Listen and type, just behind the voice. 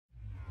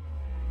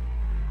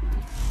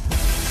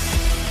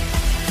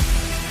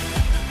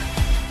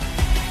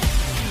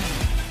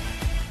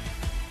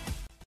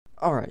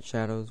Alright,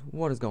 Shadows,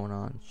 what is going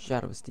on?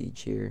 ShadowSteege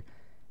here,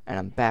 and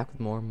I'm back with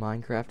more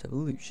Minecraft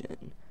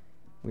Evolution.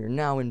 We are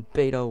now in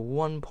beta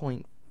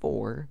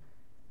 1.4.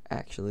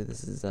 Actually,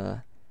 this is,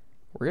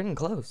 we're getting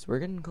close,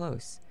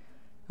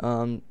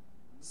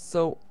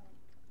 So,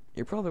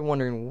 you're probably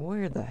wondering,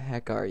 where the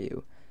heck are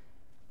you?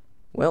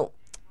 Well,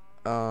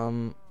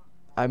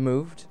 I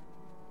moved.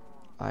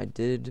 I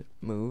did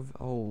move.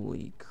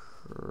 Holy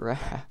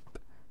crap.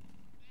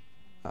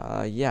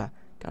 Yeah,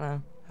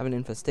 kinda have an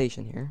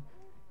infestation here.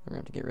 We're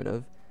going to have to get rid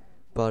of.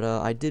 But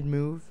I did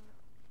move.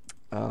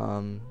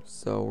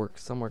 So we're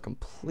somewhere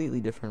completely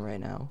different right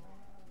now.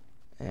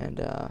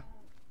 And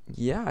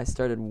yeah, I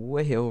started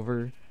way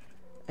over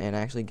and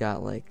actually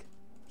got like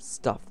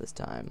stuff this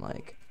time.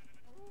 Like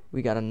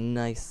we got a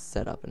nice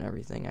setup and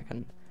everything. I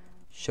can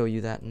show you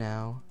that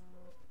now.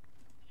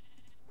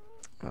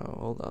 Oh,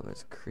 hold up,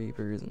 there's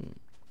creepers and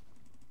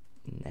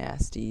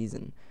nasties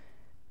and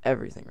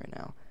everything right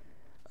now.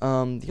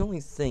 The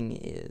only thing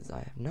is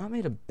I have not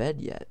made a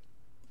bed yet.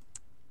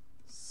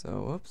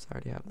 So, oops, I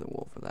already have the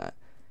wool for that.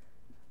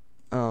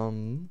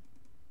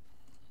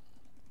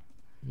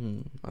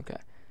 Okay.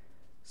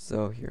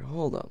 So here,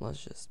 hold up,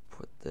 let's just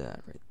put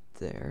that right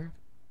there.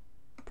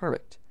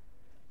 Perfect.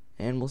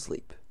 And we'll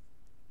sleep.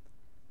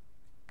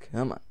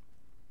 Come on.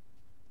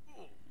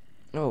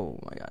 Oh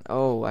my god.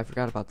 Oh, I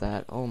forgot about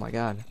that. Oh my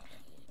god.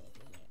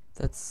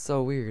 That's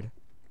so weird.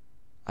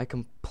 I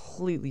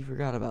completely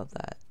forgot about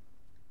that.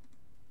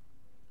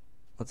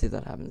 Let's see if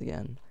that happens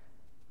again.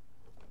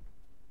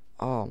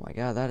 Oh my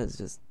god, that is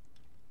just...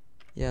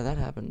 Yeah, that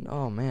happened.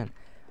 Oh man.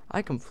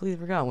 I completely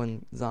forgot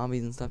when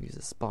zombies and stuff used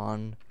to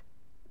spawn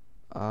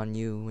on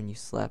you when you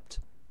slept.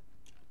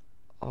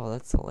 Oh,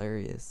 that's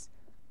hilarious.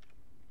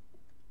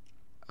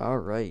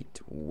 Alright.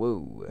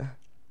 Whoa.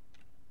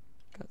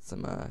 Got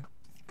some,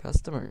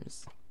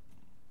 customers.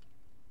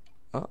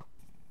 Oh.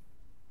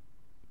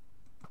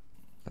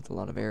 That's a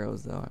lot of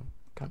arrows, though. I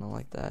kind of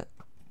like that.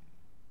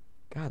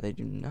 God, they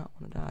do not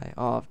want to die.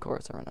 Oh, of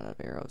course I run out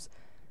of arrows.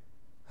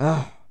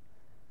 Ah.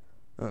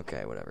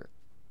 Okay, whatever.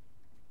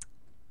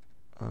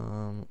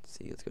 Let's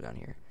see, let's go down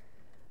here.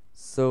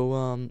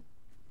 So,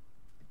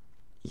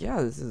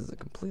 yeah, this is a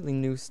completely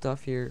new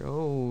stuff here.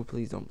 Oh,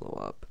 please don't blow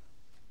up.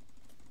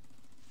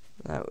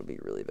 That would be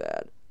really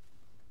bad.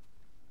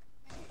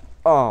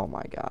 Oh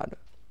my god.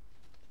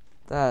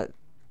 That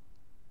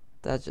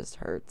just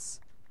hurts.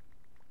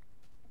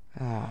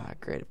 Ah,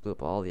 great, it blew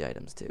up all the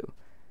items too.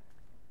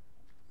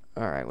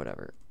 Alright,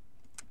 whatever.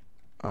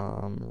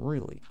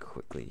 Really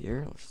quickly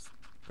here, let's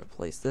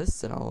replace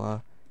this and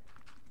I'll,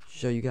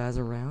 show you guys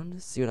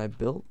around, see what I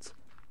built.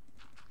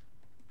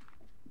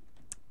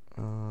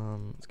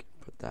 Let's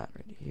put that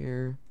right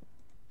here.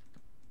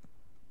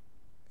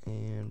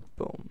 And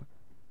boom.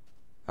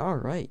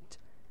 Alright.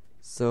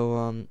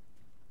 So,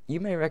 you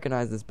may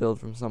recognize this build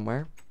from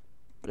somewhere,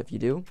 but if you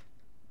do,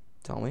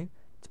 tell me.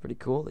 It's pretty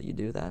cool that you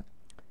do that,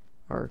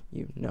 or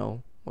you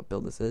know what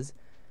build this is.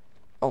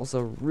 Also,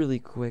 really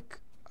quick,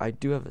 I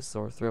do have a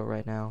sore throat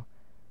right now,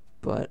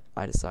 but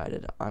I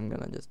decided I'm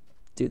gonna just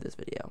do this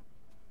video.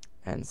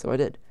 And so I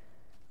did.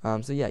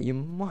 So yeah, you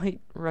might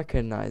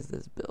recognize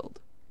this build.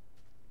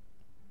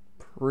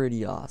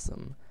 Pretty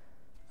awesome,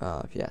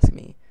 if you ask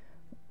me.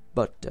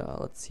 But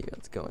let's see here.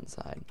 Let's go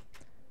inside.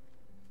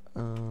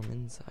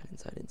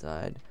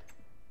 Inside.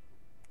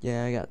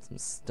 Yeah, I got some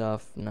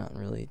stuff. Not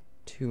really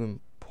too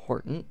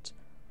important.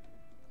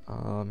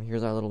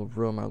 Here's our little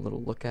room, our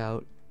little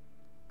lookout.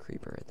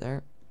 Creeper right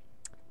there.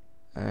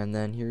 And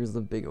then here's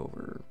the big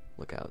over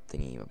lookout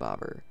thingy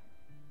bobber.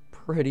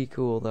 Pretty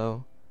cool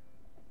though.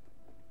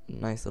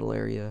 Nice little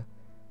area.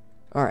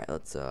 Alright,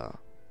 let's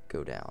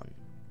go down.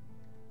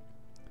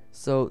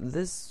 So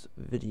this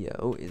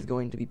video is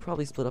going to be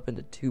probably split up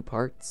into two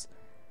parts,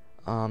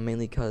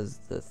 mainly because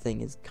the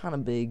thing is kind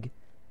of big,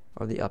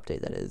 or the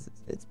update that is,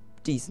 it's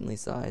decently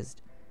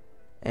sized,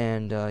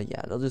 and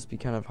yeah, it'll just be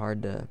kind of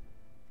hard to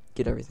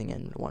get everything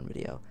in one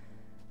video.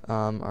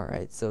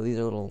 Alright, so these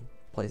are little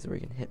places where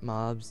you can hit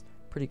mobs.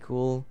 Pretty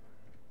cool.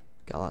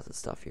 Got lots of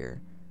stuff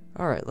here.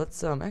 Alright,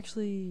 let's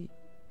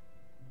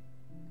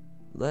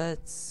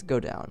let's go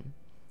down.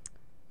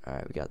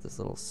 Alright, we got this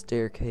little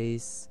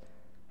staircase.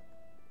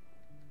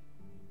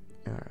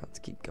 Alright, let's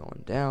keep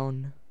going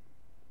down.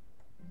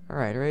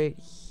 Alright, right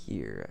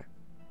here.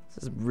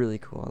 This is really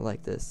cool. I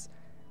like this.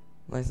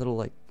 Nice little,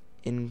 like,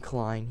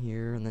 incline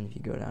here. And then if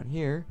you go down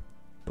here,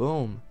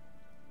 boom.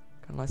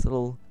 Got a nice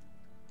little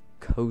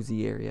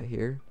cozy area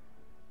here.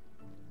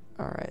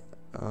 Alright,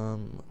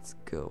 let's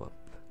go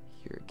up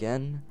here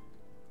again.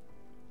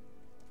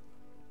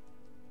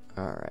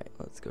 Alright,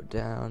 let's go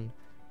down.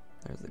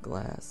 There's the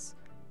glass.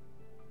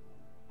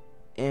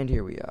 And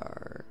here we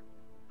are.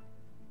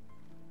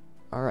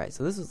 Alright,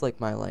 so this is like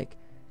my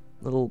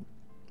little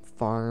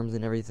farms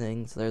and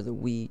everything. So there's a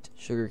wheat,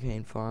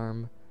 sugarcane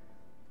farm,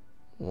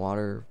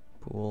 water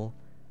pool,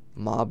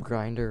 mob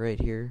grinder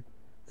right here.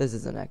 This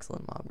is an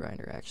excellent mob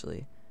grinder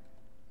actually.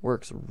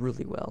 Works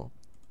really well.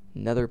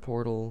 Nether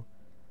portal.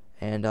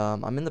 And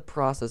I'm in the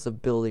process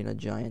of building a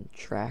giant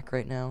track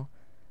right now.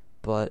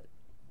 But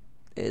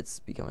it's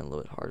becoming a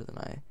little bit harder than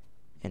I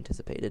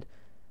anticipated.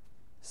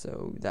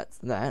 So that's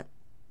that.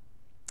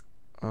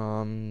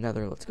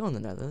 Nether, let's go in the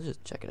Nether. Let's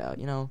just check it out,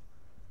 you know?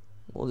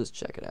 We'll just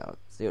check it out,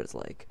 see what it's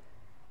like.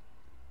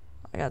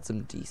 I got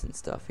some decent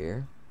stuff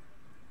here.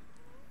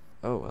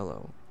 Oh,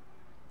 hello.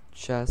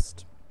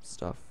 Chest,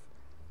 stuff.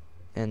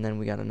 And then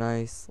we got a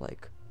nice,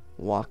 like,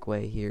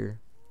 walkway here.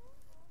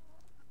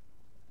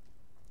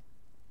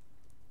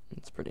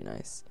 It's pretty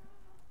nice.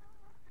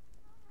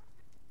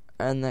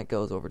 And that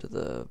goes over to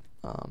the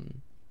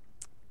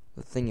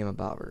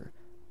thingamabobber,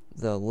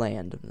 the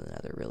land of the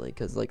Nether, really,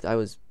 because like I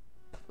was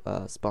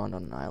spawned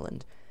on an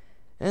island,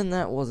 and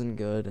that wasn't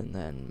good. And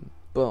then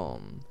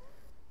boom,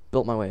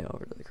 built my way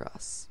over to the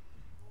cross.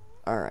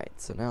 All right,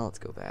 so now let's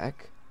go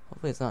back.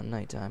 Hopefully it's not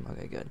nighttime.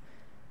 Okay, good.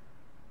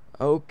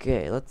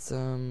 Okay, let's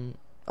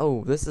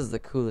oh, this is the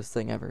coolest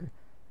thing ever.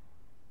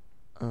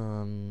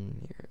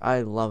 Here.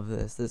 I love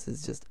this. This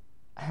is just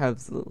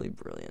absolutely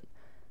brilliant.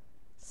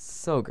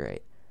 So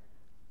great.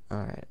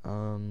 Alright,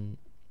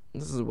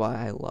 this is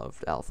why I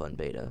loved alpha and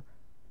beta.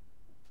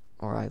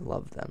 Or I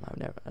loved them. I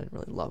didn't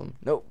really love them.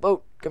 No,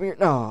 boat, come here.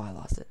 No, I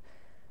lost it.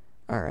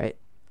 Alright,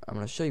 I'm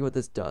gonna show you what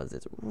this does.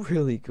 It's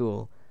really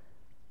cool.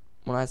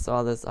 When I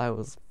saw this, I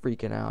was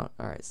freaking out.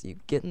 Alright, so you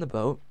get in the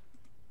boat,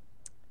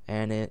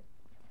 and it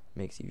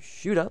makes you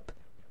shoot up,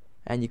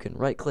 and you can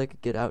right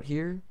click, get out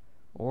here,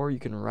 or you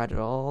can ride it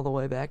all the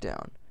way back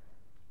down.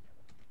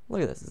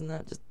 Look at this, isn't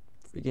that just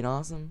freaking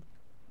awesome?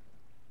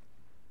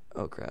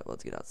 Oh crap,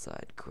 let's get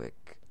outside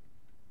quick.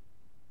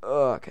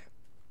 Okay.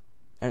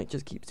 And it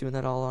just keeps doing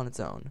that all on its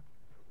own.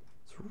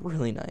 It's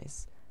really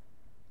nice.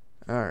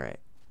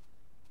 Alright.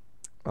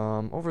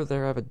 Over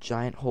there I have a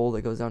giant hole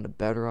that goes down to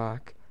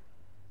bedrock.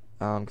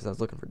 Because I was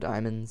looking for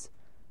diamonds.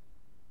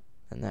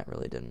 And that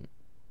really didn't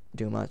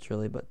do much,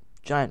 really, but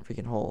giant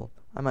freaking hole.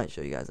 I might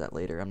show you guys that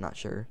later, I'm not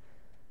sure.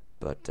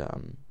 But,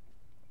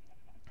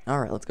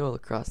 alright, let's go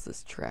across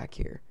this track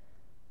here.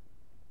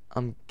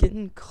 I'm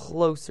getting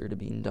closer to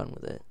being done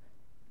with it.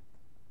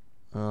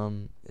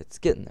 It's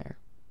getting there.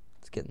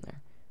 It's getting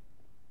there.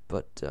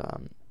 But,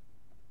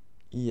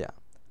 yeah.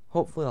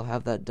 Hopefully I'll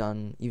have that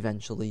done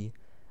eventually.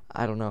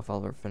 I don't know if I'll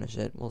ever finish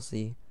it. We'll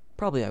see.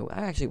 Probably I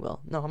actually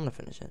will. No, I'm gonna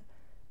finish it.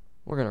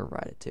 We're gonna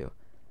ride it too.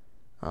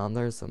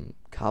 There's some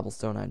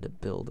cobblestone I had to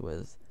build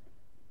with.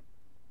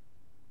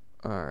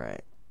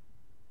 Alright.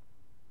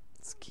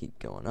 Let's keep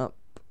going up.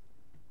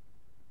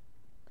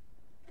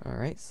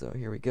 Alright, so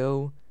here we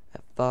go.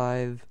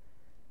 F5.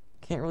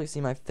 Can't really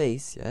see my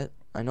face yet.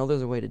 I know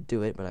there's a way to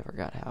do it, but I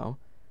forgot how.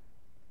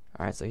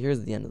 Alright, so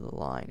here's the end of the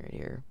line right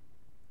here.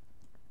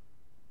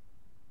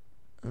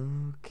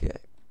 Okay.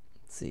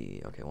 Let's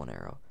see. Okay, one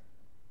arrow.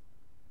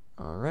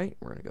 Alright,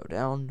 we're gonna go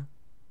down.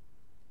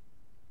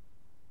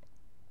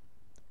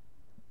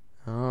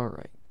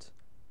 Alright.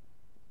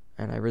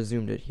 And I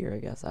resumed it here, I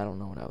guess. I don't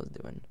know what I was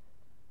doing.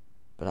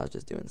 But I was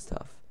just doing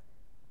stuff.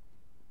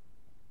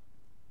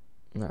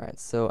 Alright,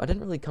 so I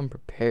didn't really come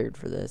prepared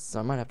for this, so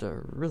I might have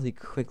to really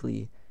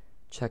quickly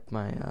check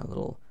my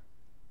little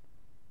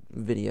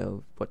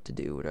video, what to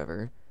do,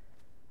 whatever.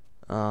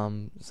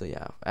 So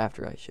yeah,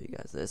 after I show you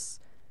guys this.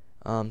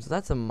 So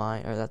that's a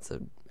mine, or that's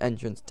an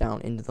entrance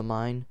down into the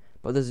mine,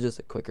 but this is just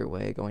a quicker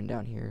way of going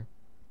down here.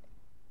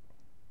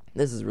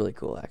 This is really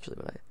cool, actually,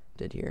 what I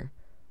did here.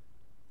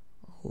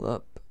 Hold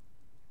up.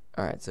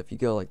 Alright, so if you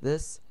go like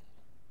this,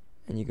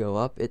 and you go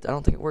up, I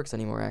don't think it works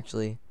anymore,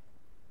 actually.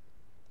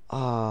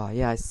 Ah,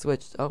 yeah, I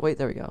switched. Oh, wait,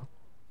 there we go.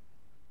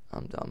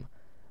 I'm dumb.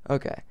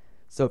 Okay,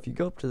 so if you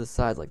go up to the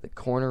side, like the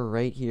corner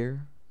right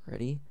here,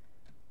 ready?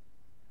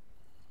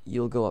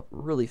 You'll go up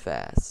really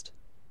fast.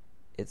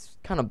 It's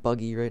kind of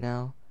buggy right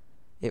now.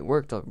 It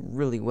worked out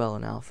really well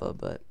in alpha,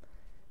 but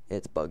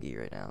it's buggy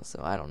right now, so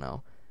I don't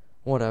know.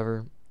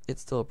 Whatever.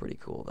 It's still pretty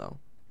cool, though.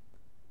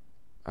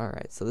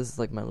 Alright, so this is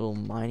like my little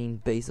mining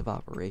base of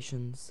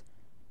operations.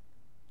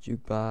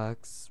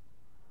 Jukebox.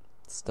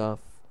 Stuff.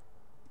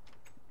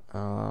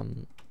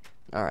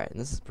 Alright, and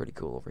this is pretty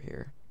cool over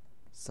here.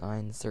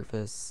 Sign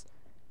surface.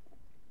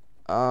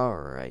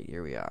 Alright,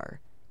 here we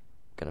are.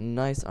 Got a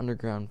nice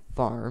underground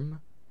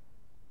farm.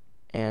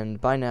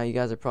 And by now you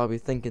guys are probably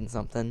thinking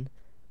something.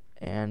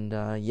 And,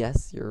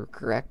 yes, you're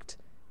correct.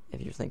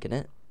 If you're thinking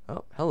it.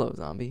 Oh, hello,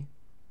 zombie.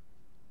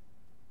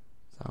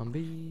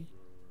 Zombie.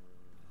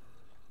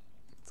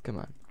 Come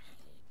on.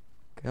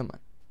 Come on.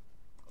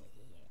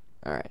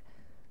 Alright.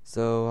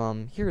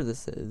 So, here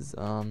this is.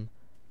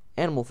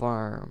 Animal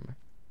farm.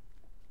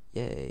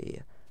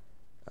 Yay.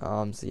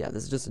 So yeah,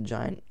 this is just a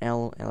giant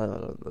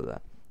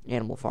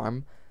animal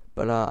farm.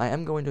 But, I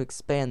am going to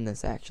expand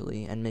this,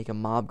 actually, and make a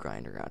mob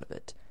grinder out of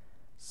it.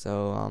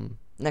 So,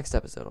 next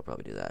episode I'll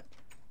probably do that.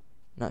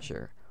 Not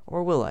sure.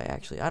 Or will I,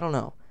 actually? I don't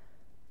know.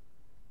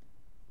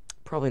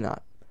 Probably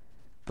not.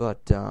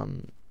 But,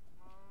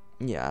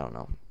 yeah, I don't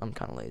know. I'm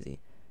kind of lazy.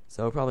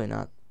 So, probably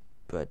not.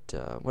 But,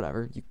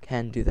 whatever. You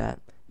can do that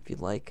if you'd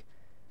like.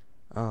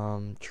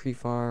 Tree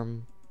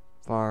farm,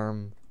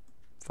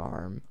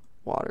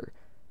 water.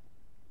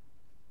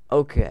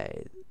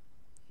 Okay.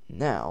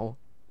 Now,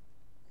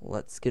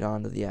 let's get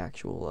on to the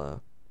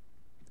actual,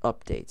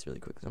 updates really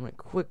quick. So I'm going to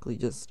quickly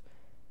just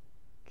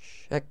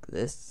check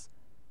this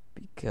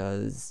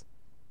because,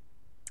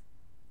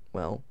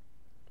 well,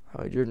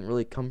 I didn't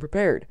really come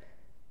prepared.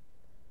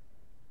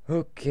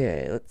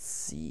 Okay, let's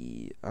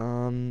see.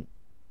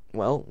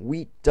 Well,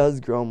 wheat does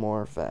grow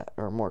more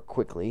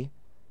quickly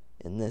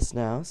in this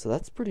now, so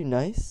that's pretty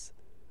nice.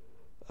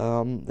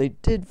 They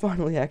did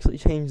finally actually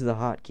change the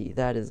hotkey.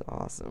 That is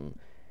awesome.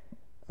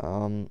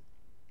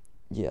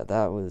 Yeah,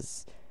 that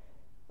was,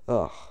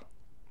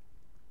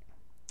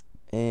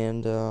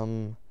 and,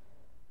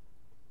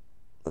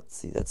 let's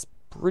see, that's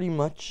pretty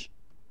much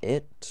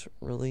it,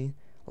 really.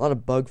 A lot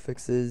of bug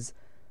fixes.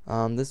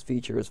 This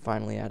feature is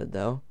finally added,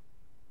 though.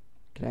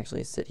 You can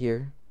actually sit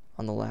here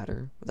on the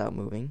ladder without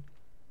moving.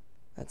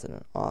 That's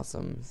an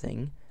awesome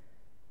thing.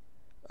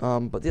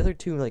 But the other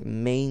two, like,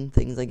 main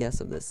things, I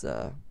guess, of this,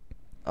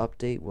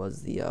 update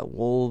was the,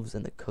 wolves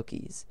and the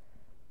cookies.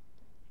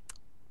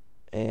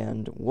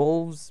 And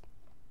wolves,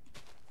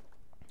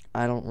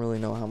 I don't really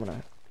know how I'm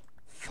gonna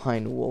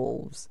find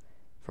wolves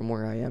from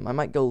where I am. I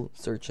might go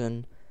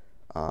searching.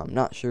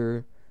 Not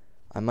sure.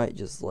 I might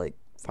just, like,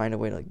 find a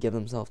way to, like, give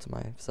themselves to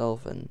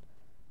myself and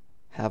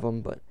have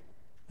them, but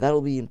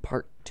that'll be in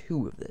part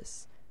 2 of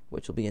this,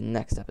 which will be in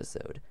next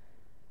episode.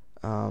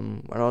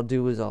 What I'll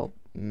do is I'll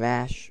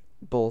mash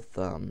both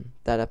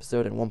that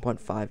episode and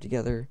 1.5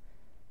 together,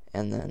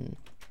 and then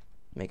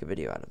make a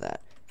video out of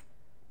that.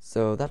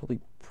 So that'll be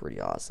pretty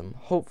awesome.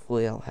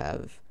 Hopefully I'll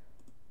have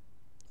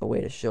a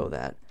way to show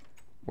that.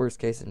 Worst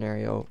case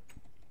scenario,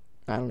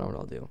 I don't know what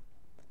I'll do.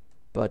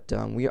 But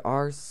we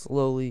are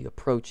slowly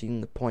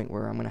approaching the point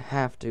where I'm going to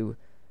have to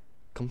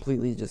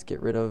completely just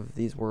get rid of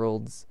these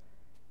worlds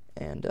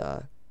and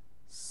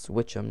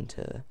switch them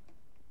to,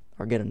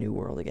 or get a new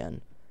world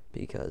again.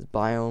 Because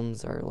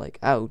biomes are, like,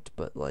 out,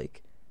 but,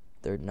 like,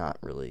 they're not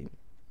really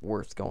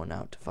worth going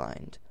out to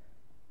find.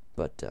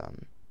 But,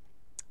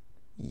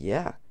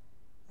 yeah,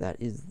 that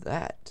is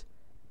that.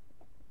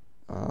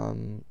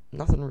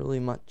 Nothing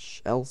really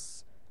much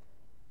else,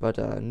 but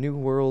new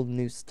world,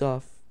 new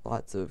stuff,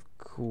 lots of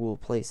cool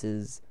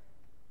places.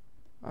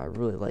 I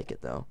really like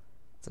it, though.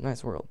 It's a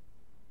nice world.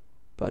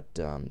 But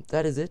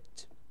that is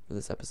it for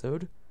this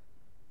episode.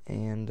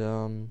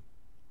 And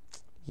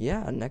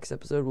yeah, next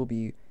episode will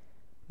be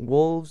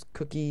wolves,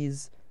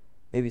 cookies,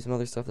 maybe some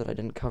other stuff that I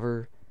didn't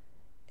cover,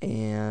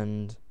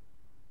 and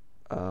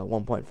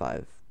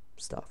 1.5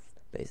 stuff,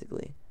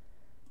 basically.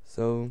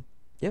 So,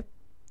 yep,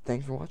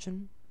 thanks for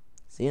watching.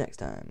 See you next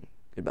time.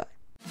 Goodbye.